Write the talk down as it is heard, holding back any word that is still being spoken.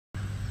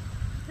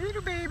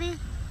Little baby.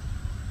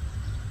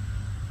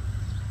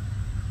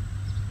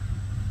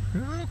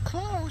 You're a little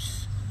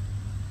close.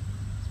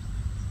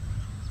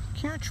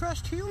 Can't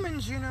trust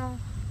humans, you know.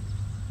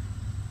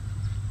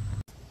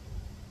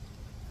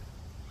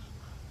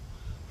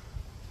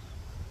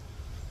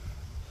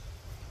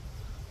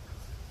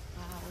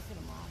 Wow, look at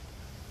them all.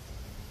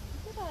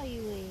 Look at all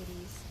you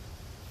ladies.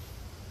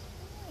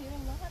 Oh, you're a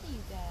lot of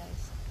you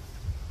guys.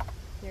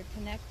 They're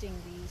connecting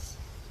these.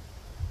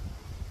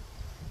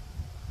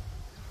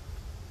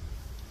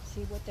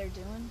 See what they're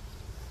doing?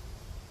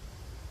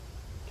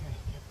 Okay,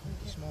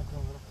 put the smoke a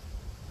little.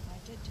 I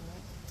did do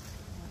it.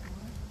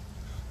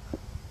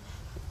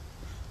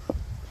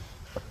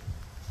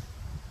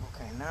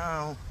 Okay,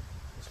 now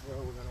is where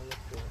we're gonna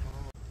look for it.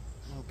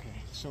 Okay,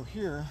 so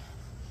here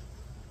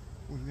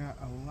we've got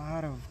a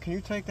lot of. Can you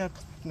take that?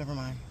 Never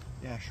mind.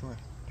 Yeah, sure.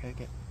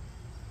 Take it.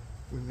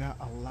 We've got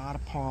a lot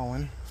of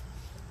pollen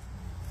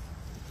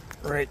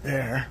right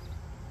there,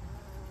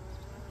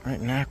 right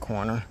in that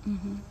corner.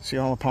 See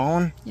all the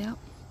pollen? Yep.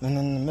 And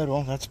then in the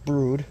middle, that's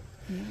brood.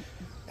 Yep.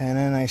 And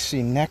then I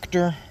see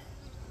nectar.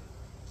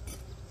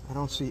 I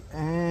don't see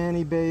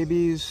any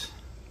babies,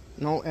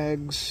 no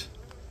eggs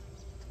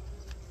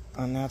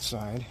on that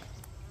side.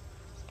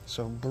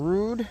 So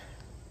brood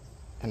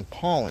and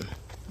pollen.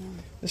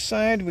 This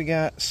side we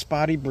got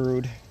spotty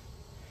brood.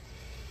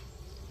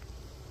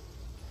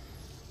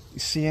 You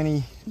see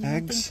any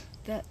eggs?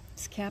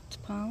 That's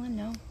capped pollen,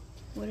 no?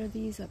 What are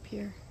these up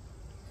here?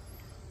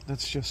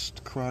 That's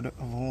just crud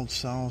of old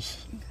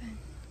cells. Okay.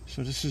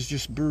 So this is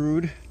just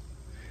brood.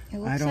 It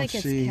looks like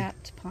it's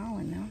capped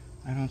pollen, no?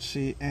 I don't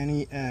see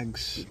any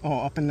eggs. Oh,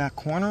 up in that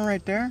corner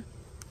right there?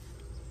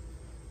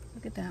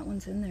 Look at that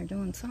one's in there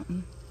doing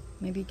something.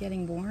 Maybe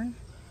getting born?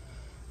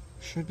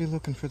 Should be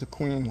looking for the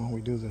queen while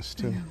we do this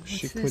too.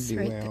 She could be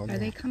way out there. Are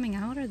they coming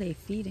out or are they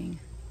feeding?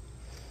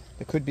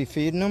 They could be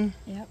feeding them.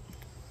 Yep.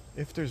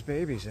 If there's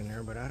babies in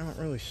there, but I don't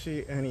really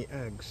see any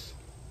eggs.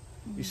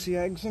 You see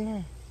eggs in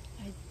there?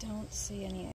 I don't see any